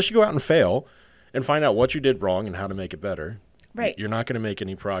 unless you go out and fail and find out what you did wrong and how to make it better, you're not going to make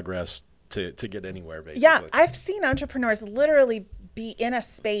any progress to get anywhere, basically. Yeah, I've seen entrepreneurs literally be in a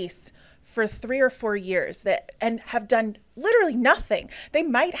space for 3 or 4 years and have done literally nothing. They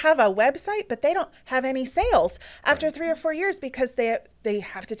might have a website, but they don't have any sales after 3 or 4 years because they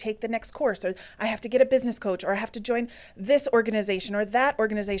have to take the next course, or I have to get a business coach, or I have to join this organization or that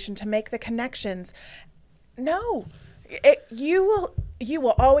organization to make the connections. No, you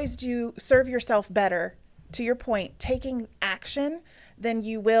will always serve yourself better, to your point, taking action than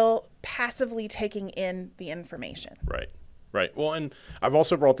you will passively taking in the information. Right. Well, and I've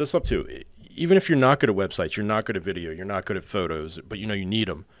also brought this up too. Even if you're not good at websites, you're not good at video, you're not good at photos, but you need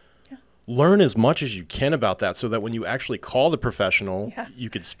them. Yeah. Learn as much as you can about that so that when you actually call the professional, you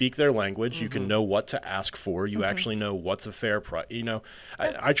can speak their language, you can know what to ask for, you actually know what's a fair price.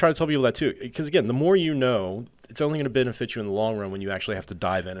 I try to tell people that too, because again, the more you know, it's only going to benefit you in the long run when you actually have to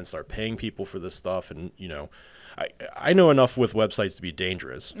dive in and start paying people for this stuff. And, I know enough with websites to be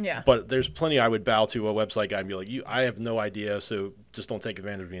dangerous. Yeah. But there's plenty I would bow to a website guy and be like, I have no idea, so just don't take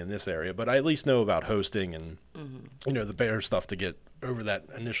advantage of me in this area. But I at least know about hosting and the better stuff to get over that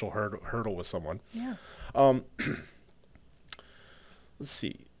initial hurdle with someone. Yeah. Let's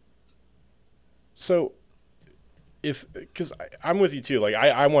see. So because I'm with you too. Like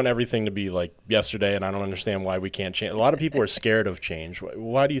I want everything to be like yesterday, and I don't understand why we can't change. A lot of people are scared of change.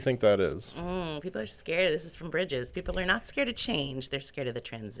 Why do you think that is? People are scared. This is from Bridges. People are not scared of change. They're scared of the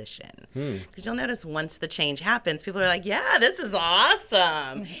transition. Because you'll notice once the change happens, people are like, yeah, this is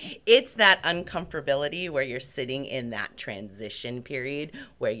awesome. It's that uncomfortability where you're sitting in that transition period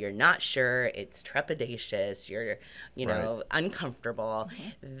where you're not sure. It's trepidatious. You're, uncomfortable.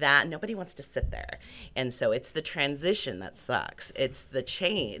 That nobody wants to sit there. And so it's the transition that sucks. It's the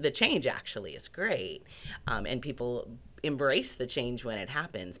change. The change actually is great, and people embrace the change when it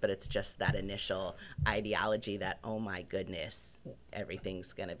happens. But it's just that initial ideology that, oh my goodness,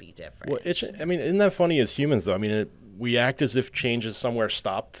 everything's gonna be different. Well, isn't that funny as humans though? I mean, we act as if change is somewhere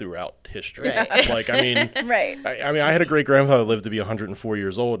stopped throughout history. Right. Right. I had a great grandfather lived to be 104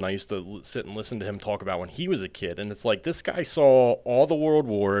 years old, and I used to sit and listen to him talk about when he was a kid. And it's like, this guy saw all the world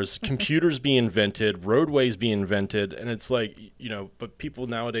wars, computers being invented, roadways being invented, and it's like, but people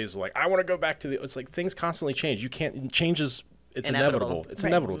nowadays are like, I want to go back to it's like things constantly change. You can't change it's inevitable. It's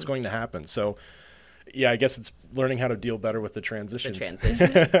inevitable. It's going to happen. So. Yeah, I guess it's learning how to deal better with the transitions.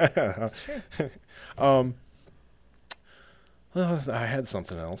 That's true. I had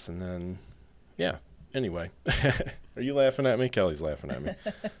something else, and then, anyway. Are you laughing at me? Kelly's laughing at me.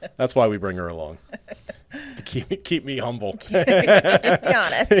 That's why we bring her along. To keep me humble. Be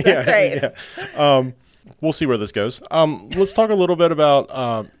honest. That's right. Yeah. We'll see where this goes. Let's talk a little bit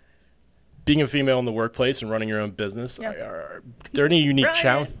about being a female in the workplace and running your own business. Are there any unique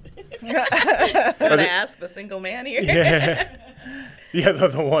challenges? Want to ask the single man here?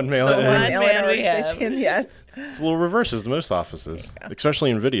 The one male. The one man we have. Yes. It's a little reverses to most offices,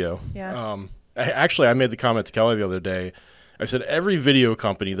 especially in video. Yeah. I made the comment to Kelly the other day. I said every video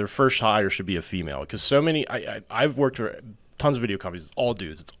company, their first hire should be a female, because so many. I've worked for tons of video companies. It's all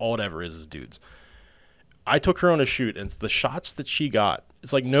dudes. It's all it ever is dudes. I took her on a shoot, and it's the shots that she got.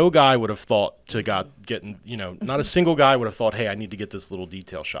 It's like no guy would have thought not a single guy would have thought, hey, I need to get this little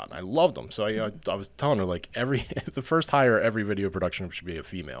detail shot. And I loved them. So I was telling her, like, the first hire, every video production should be a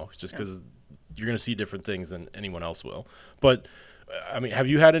female, just because you're going to see different things than anyone else will. But, I mean, have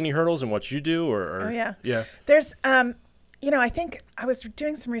you had any hurdles in what you do? Or Oh, yeah. Yeah. There's, I think I was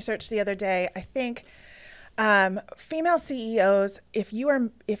doing some research the other day. I think female CEOs, if you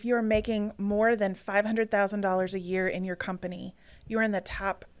are making more than $500,000 a year in your company, you're in the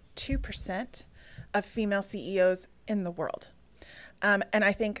top 2% of female CEOs in the world. And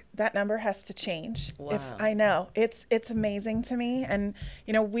I think that number has to change. Wow. I know it's amazing to me. And,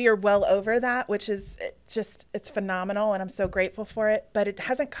 we are well over that, which is it's phenomenal. And I'm so grateful for it, but it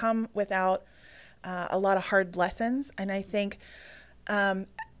hasn't come without a lot of hard lessons. And I think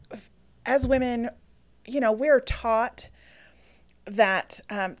as women, we're taught that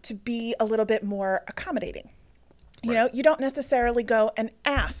to be a little bit more accommodating. You know, you don't necessarily go and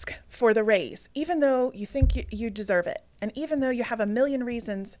ask for the raise, even though you think you deserve it. And even though you have a million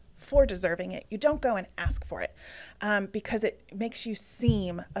reasons for deserving it, you don't go and ask for it because it makes you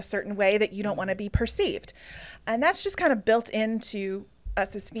seem a certain way that you don't want to be perceived. And that's just kind of built into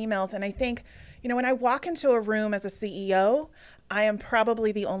us as females. And I think, you know, when I walk into a room as a CEO, I am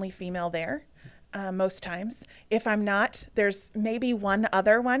probably the only female there. Most times. If I'm not, there's maybe one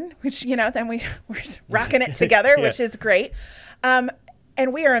other one, which, you know, then we're rocking it together, which is great. And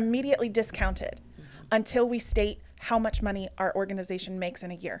we are immediately discounted until we state how much money our organization makes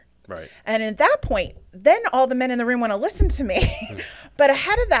in a year. Right. And at that point, then all the men in the room want to listen to me. But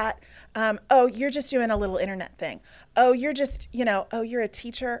ahead of that, oh, you're just doing a little internet thing. Oh, you're just, you know, oh, you're a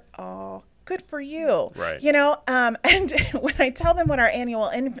teacher. Oh, good for you. Right. You know, and when I tell them what our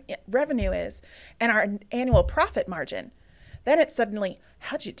annual revenue is and our annual profit margin, then it's suddenly,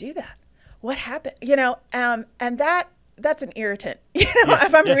 how'd you do that? What happened? You know, and that's an irritant. You know,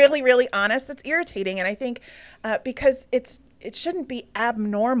 if I'm really, really honest, that's irritating. And I think because it shouldn't be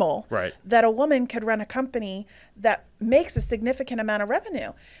abnormal that a woman could run a company that makes a significant amount of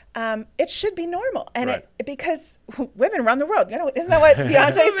revenue. It should be normal. And because women run the world. You know, isn't that what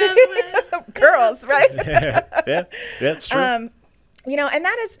Beyonce said? Girls, right? Yeah, it's true. You know, and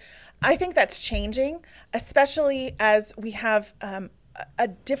that is, I think that's changing, especially as we have a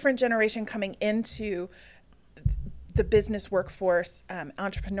different generation coming into the business workforce,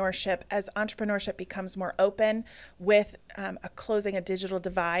 entrepreneurship, as entrepreneurship becomes more open with closing a digital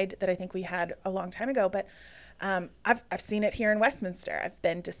divide that I think we had a long time ago. But I've seen it here in Westminster. I've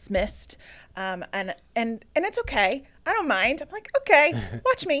been dismissed, and it's okay. I don't mind. I'm like, okay,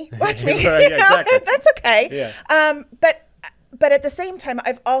 watch me. Right, you know? exactly. That's okay. Yeah. But at the same time,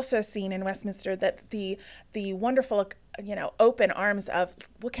 I've also seen in Westminster that the wonderful, you know, open arms of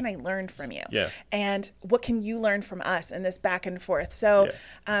what can I learn from you? Yeah. And what can you learn from us in this back and forth? So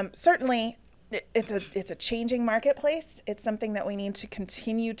certainly it's a changing marketplace. It's something that we need to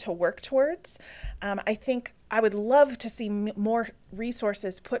continue to work towards. I think I would love to see more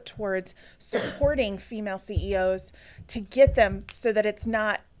resources put towards supporting female CEOs to get them so that it's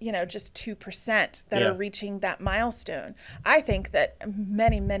not, you know, just 2% that are reaching that milestone. I think that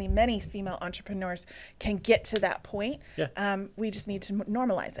many, many, many female entrepreneurs can get to that point. We just need to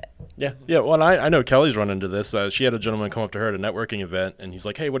normalize it. Yeah. Well, I know Kelly's run into this. She had a gentleman come up to her at a networking event, and he's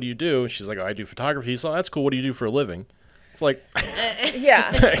like, "Hey, what do you do?" She's like, "Oh, I do photography." So that's cool. What do you do for a living? It's like,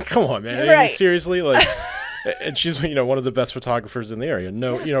 come on, man. Right. Seriously, like. And she's, you know, one of the best photographers in the area.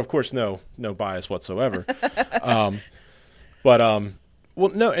 No, you know, of course, no bias whatsoever.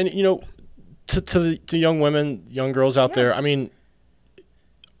 Well, no, and you know, to young women, young girls out there, I mean,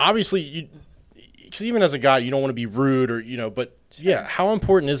 obviously, because even as a guy, you don't want to be rude or, you know, but how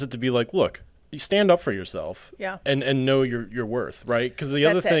important is it to be like, look, you stand up for yourself, and know your worth, right? Because the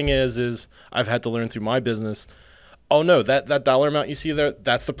other thing is I've had to learn through my business. Oh, no, that dollar amount you see there,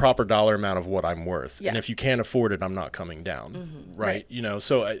 that's the proper dollar amount of what I'm worth. And if you can't afford it, I'm not coming down, right? You know,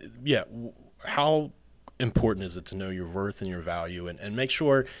 so, how important is it to know your worth and your value and make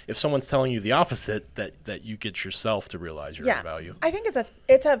sure if someone's telling you the opposite that you get yourself to realize your own value? I think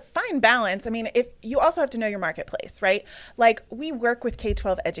it's a fine balance. I mean, if you also have to know your marketplace, right? Like we work with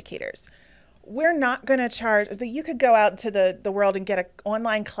K-12 educators. We're not going to charge, you could go out to the world and get an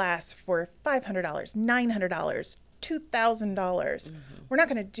online class for $500, $900, $2,000. We're not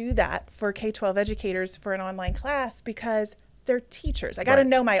going to do that for K-12 educators for an online class because they're teachers. I got to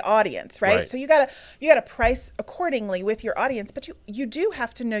know my audience, right? So you got to price accordingly with your audience, but you do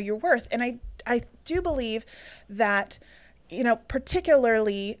have to know your worth. And I do believe that, you know,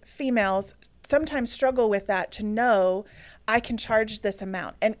 particularly females sometimes struggle with that, to know I can charge this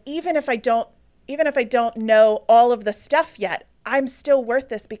amount. And even if I don't know all of the stuff yet, I'm still worth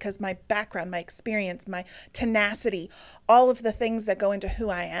this because my background, my experience, my tenacity, all of the things that go into who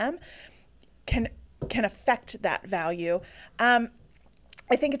I am can affect that value. I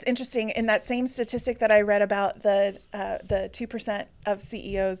think it's interesting in that same statistic that I read about the 2% of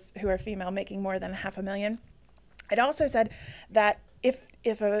CEOs who are female making more than $500,000. It also said that if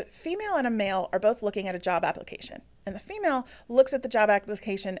a female and a male are both looking at a job application, and the female looks at the job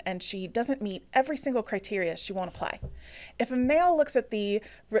application and she doesn't meet every single criteria, she won't apply. If a male looks at the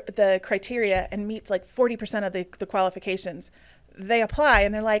criteria and meets like 40% of the qualifications, they apply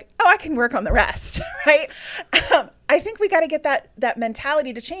and they're like, oh, I can work on the rest, right? I think we got to get that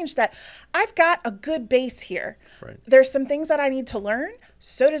mentality to change, that I've got a good base here. Right. There's some things that I need to learn.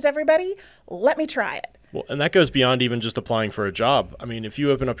 So does everybody. Let me try it. Well, and that goes beyond even just applying for a job. I mean, if you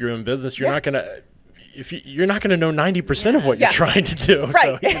open up your own business, you're not going to, if you're not going to know 90% of what you're trying to do.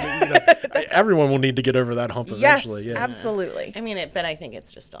 Right. So everyone will need to get over that hump eventually. Yes, absolutely. I mean, but I think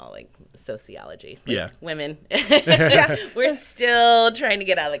it's just all like sociology. Yeah. Women, we're still trying to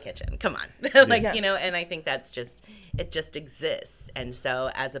get out of the kitchen. Come on. Like, and I think it just exists. And so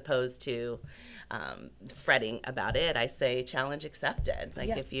as opposed to fretting about it, I say challenge accepted. Like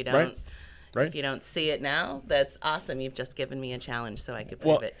if you don't, if you don't see it now, that's awesome. You've just given me a challenge so I could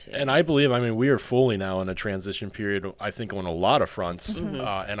prove it too. And I believe, we are fully now in a transition period, I think, on a lot of fronts. And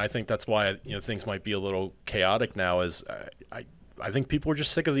I think that's why, things might be a little chaotic now is I think people are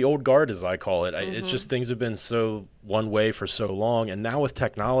just sick of the old guard, as I call it. It's just things have been so one way for so long. And now with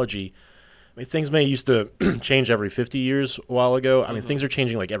technology, things may used to change every 50 years a while ago. Things are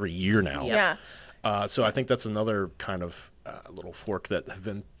changing like every year now. Yeah. So I think that's another kind of little fork that have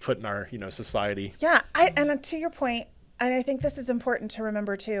been put in our, society. Yeah. And to your point, and I think this is important to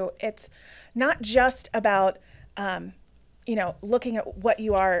remember too, it's not just about, looking at what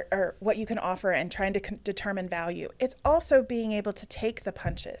you are or what you can offer and trying to determine value. It's also being able to take the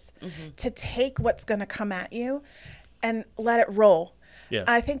punches, to take what's going to come at you and let it roll. Yeah.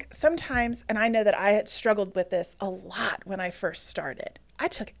 I think sometimes, and I know that I had struggled with this a lot when I first started, I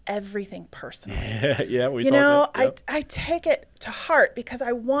took everything personally. We talked about, I take it to heart because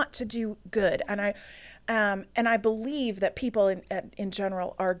I want to do good, and I believe that people in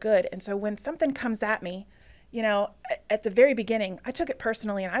general are good. And so when something comes at me, at the very beginning, I took it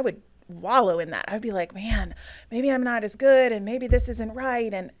personally, and I would wallow in that. I'd be like, man, maybe I'm not as good, and maybe this isn't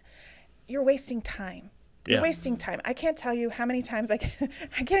right, and you're wasting time. You're wasting time. I can't tell you how many times I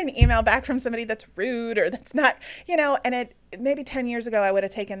get an email back from somebody that's rude or that's not, and it maybe 10 years ago I would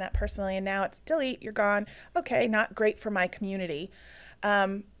have taken that personally, and now it's delete, you're gone. Okay, not great for my community.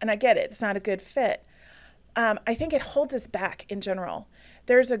 And I get it. It's not a good fit. I think it holds us back in general.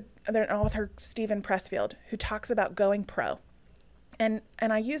 There's an author, Stephen Pressfield, who talks about going pro. And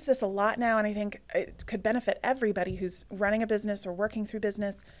I use this a lot now, and I think it could benefit everybody who's running a business or working through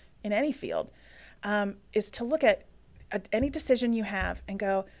business in any field. Is to look at any decision you have and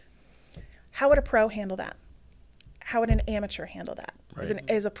go, how would a pro handle that? How would an amateur handle that? Right.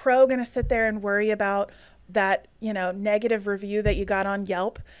 Is a pro going to sit there and worry about that, negative review that you got on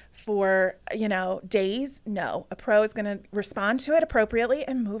Yelp for, days? No, a pro is going to respond to it appropriately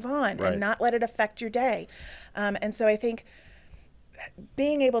and move on and not let it affect your day. And so I think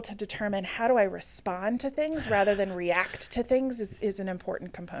being able to determine how do I respond to things rather than react to things is an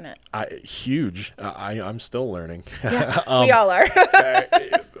important component. Huge. I'm still learning. Yeah, we all are.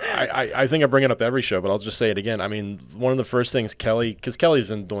 I think I bring it up every show, but I'll just say it again. One of the first things because Kelly's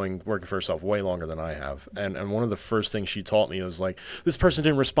been working for herself way longer than I have. And one of the first things she taught me was like, this person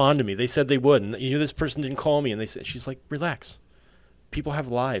didn't respond to me. They said they would. And this person didn't call me. And she's like, relax. People have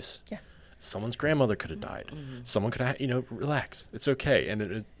lives. Yeah. Someone's grandmother could have died. Someone could have, relax. It's okay. And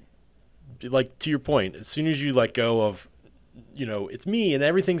it like, to your point, as soon as you let go of, it's me and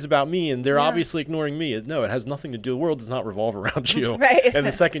everything's about me and they're obviously ignoring me. No, it has nothing to do. The world does not revolve around you. Right. And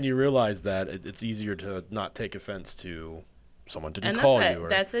the second you realize that, it's easier to not take offense to someone didn't call you.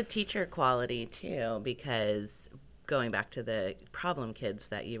 That's a teacher quality too, because going back to the problem kids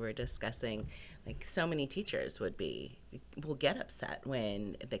that you were discussing, like so many teachers will get upset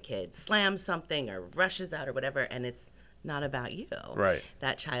when the kid slams something or rushes out or whatever, and it's not about you. Right.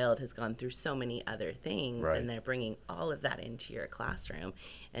 That child has gone through so many other things, and they're bringing all of that into your classroom.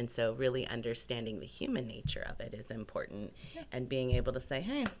 And so really understanding the human nature of it is important, and being able to say,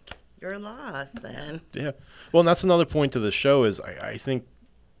 hey, you're lost then. Yeah. Well, and that's another point to the show is I think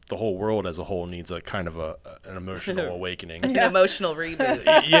the whole world as a whole needs a kind of an emotional awakening. An emotional reboot.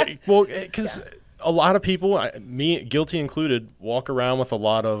 Yeah, well, because a lot of people, me guilty included, walk around with a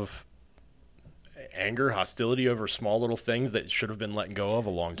lot of anger, hostility over small little things that should have been let go of a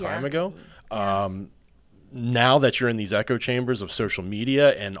long time ago. Now that you're in these echo chambers of social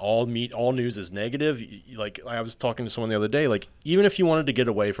media and all news is negative, like I was talking to someone the other day, like even if you wanted to get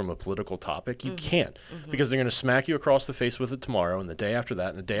away from a political topic, you can't, because they're going to smack you across the face with it tomorrow and the day after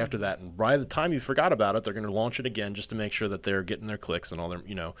that and the day after that. And by the time you forgot about it, they're going to launch it again just to make sure that they're getting their clicks and all their,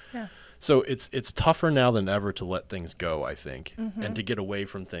 So it's tougher now than ever to let things go, I think, and to get away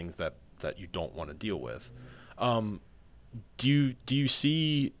from things that you don't want to deal with. Do you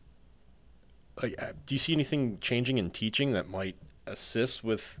see anything changing in teaching that might assist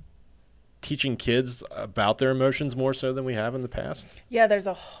with teaching kids about their emotions more so than we have in the past? Yeah, there's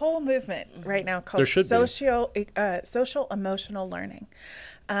a whole movement right now called social emotional learning,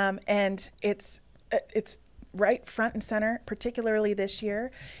 and it's right front and center, particularly this year.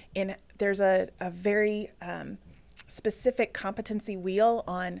 There's a very specific competency wheel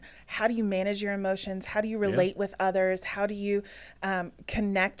on how do you manage your emotions, how do you relate with others, how do you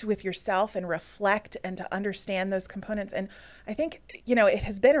connect with yourself and reflect and to understand those components. And I think, you know, it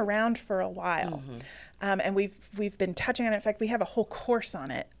has been around for a while. And we've been touching on it. In fact, we have a whole course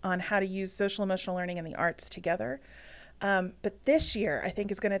on it, on how to use social emotional learning and the arts together. But this year, I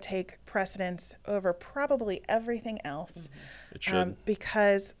think, is going to take precedence over probably everything else. It should.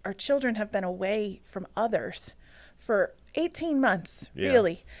 Because our children have been away from others for 18 months,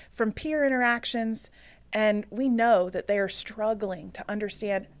 really, from peer interactions. And we know that they are struggling to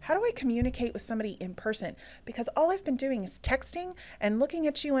understand, how do I communicate with somebody in person? Because all I've been doing is texting and looking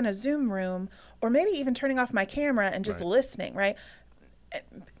at you in a Zoom room, or maybe even turning off my camera and just listening, right?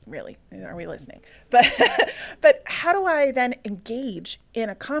 Really, are we listening? But how do I then engage in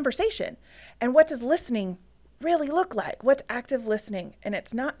a conversation? And what does listening really look like? What's active listening? And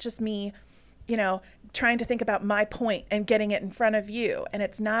it's not just me, you know, trying to think about my point and getting it in front of you. And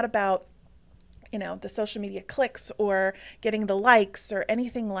it's not about, you know, the social media clicks or getting the likes or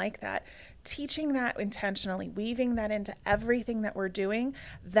anything like that. Teaching that intentionally, weaving that into everything that we're doing,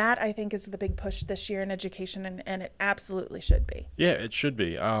 that I think is the big push this year in education, and it absolutely should be. Yeah, it should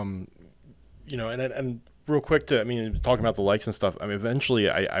be. You know, and real quick to, I mean, talking about the likes and stuff, I mean,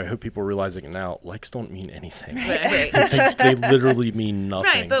 eventually I hope people are realizing it now, likes don't mean anything. They literally mean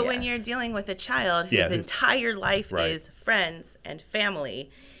nothing. Right, but when you're dealing with a child whose entire life is friends and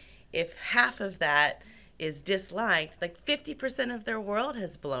family, if half of that is disliked, like 50% of their world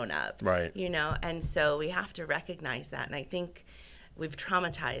has blown up. Right. You know, and so we have to recognize that. And I think we've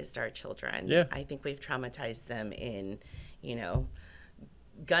traumatized our children. Yeah. I think we've traumatized them in, you know,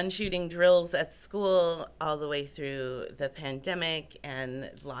 gun shooting drills at school, all the way through the pandemic and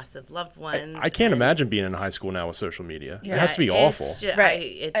loss of loved ones. I can't imagine being in high school now with social media. It has to be awful.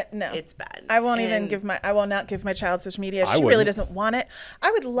 No, it's bad. I won't even I will not give my child social media. She really doesn't want it. I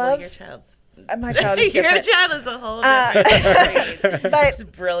would love. Your child's. My child is different. Your child is a whole different breed. But it's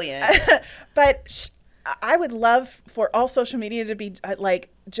brilliant. But I would love for all social media to be like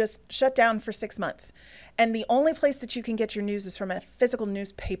just shut down for 6 months. And the only place that you can get your news is from a physical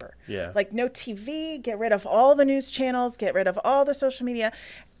newspaper. Yeah. Like no TV, get rid of all the news channels, get rid of all the social media.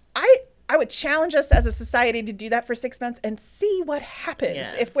 I would challenge us as a society to do that for 6 months and see what happens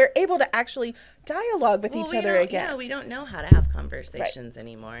if we're able to actually dialogue with each other again. Yeah, we don't know how to have conversations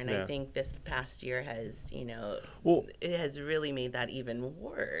anymore. And I think this past year has, you know, it has really made that even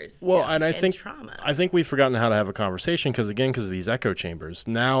worse. Well, and I think trauma. I think we've forgotten how to have a conversation because of these echo chambers.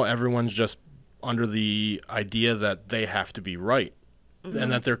 Now everyone's just under the idea that they have to be right.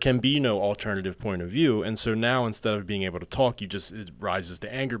 And that there can be no alternative point of view. And so now instead of being able to talk, it rises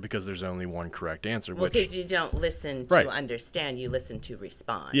to anger because there's only one correct answer. Well, because you don't listen to understand, you listen to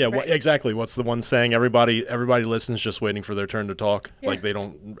respond. Yeah, exactly. What's the one saying? Everybody listens just waiting for their turn to talk. Yeah. Like they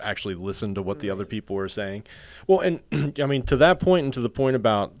don't actually listen to what the other people are saying. Well, and I mean, to that point and to the point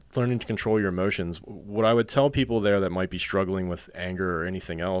about learning to control your emotions, what I would tell people there that might be struggling with anger or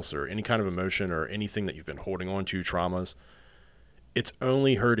anything else or any kind of emotion or anything that you've been holding on to, traumas, it's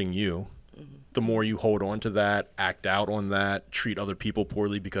only hurting you. The more you hold on to that, act out on that, treat other people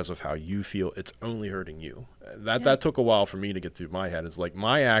poorly because of how you feel, it's only hurting you. That took a while for me to get through my head. It's like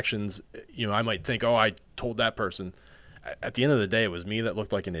my actions, you know, I might think, oh, I told that person. At the end of the day, it was me that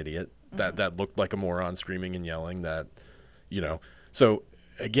looked like an idiot, that looked like a moron screaming and yelling, that, you know. So,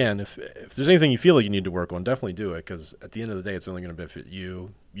 again, if there's anything you feel like you need to work on, definitely do it because at the end of the day, it's only going to benefit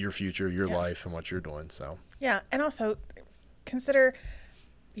you, your future, your life, and what you're doing. So. Yeah, and also consider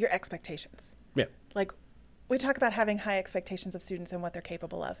your expectations. Yeah. Like we talk about having high expectations of students and what they're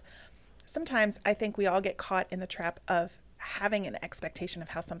capable of. Sometimes I think we all get caught in the trap of having an expectation of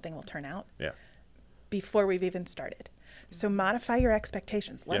how something will turn out before we've even started. So modify your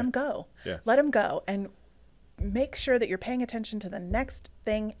expectations. Let them go. Yeah. Let them go and make sure that you're paying attention to the next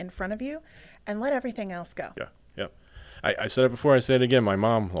thing in front of you and let everything else go. Yeah. Yeah. I said it before, I say it again. My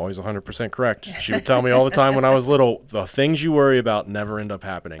mom, always 100% correct. She would tell me all the time when I was little, the things you worry about never end up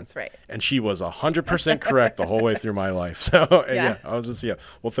happening. That's right. And she was 100% correct the whole way through my life. So, I was just,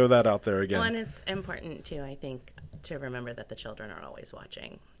 we'll throw that out there again. Well, and it's important, too, I think, to remember that the children are always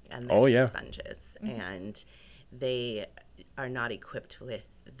watching. And they're sponges. And they are not equipped with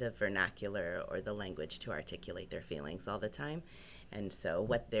the vernacular or the language to articulate their feelings all the time. And so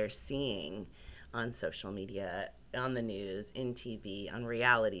what they're seeing on social media, on the news, in TV, on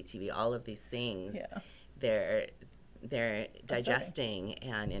reality TV, all of these things, they're digesting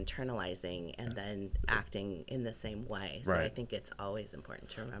and internalizing and then acting in the same way. So I think it's always important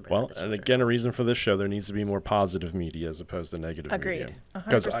to remember that. Well, and again, a reason for this show, there needs to be more positive media as opposed to negative media. Agreed. 100%.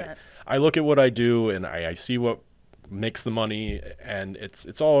 Because I look at what I do and I see what makes the money, and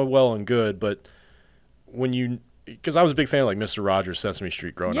it's all well and good, but when you, because I was a big fan of like Mr. Rogers' Sesame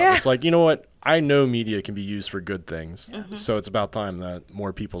Street growing up. It's like, you know what? I know media can be used for good things. So it's about time that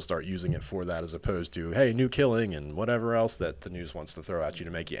more people start using it for that, as opposed to, hey, new killing and whatever else that the news wants to throw at you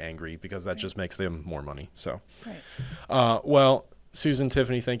to make you angry, because that just makes them more money. So, well, Susan,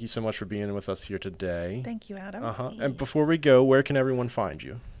 Tiffany, thank you so much for being with us here today. Thank you, Adam. And before we go, where can everyone find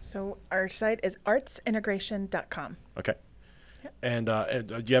you? So our site is artsintegration.com. Okay. And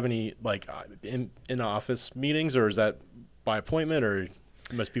do you have any like in-office meetings, or is that by appointment, or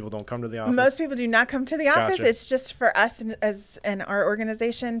most people don't come to the office? Most people do not come to the office. Gotcha. It's just for us and our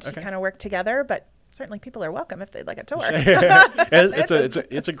organization to kind of work together. But certainly people are welcome if they'd like a tour.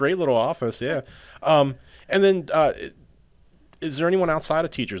 It's a great little office, yeah. And then is there anyone outside of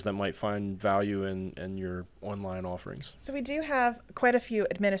teachers that might find value in your online offerings? So we do have quite a few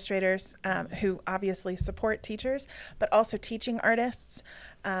administrators who obviously support teachers, but also teaching artists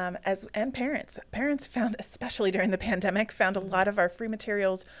and parents. Parents found, especially during the pandemic, found a lot of our free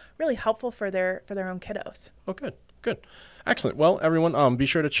materials really helpful for their own kiddos. Oh, good. Excellent. Well, everyone, be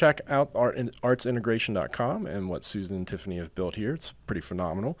sure to check out artsintegration.com and what Susan and Tiffany have built here. It's pretty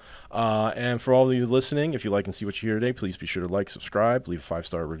phenomenal. And for all of you listening, if you like and see what you hear today, please be sure to like, subscribe, leave a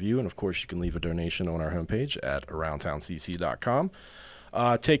 5-star review, and of course, you can leave a donation on our homepage at aroundtowncc.com.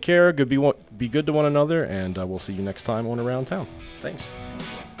 Take care, be good to one another, and we'll see you next time on Around Town. Thanks.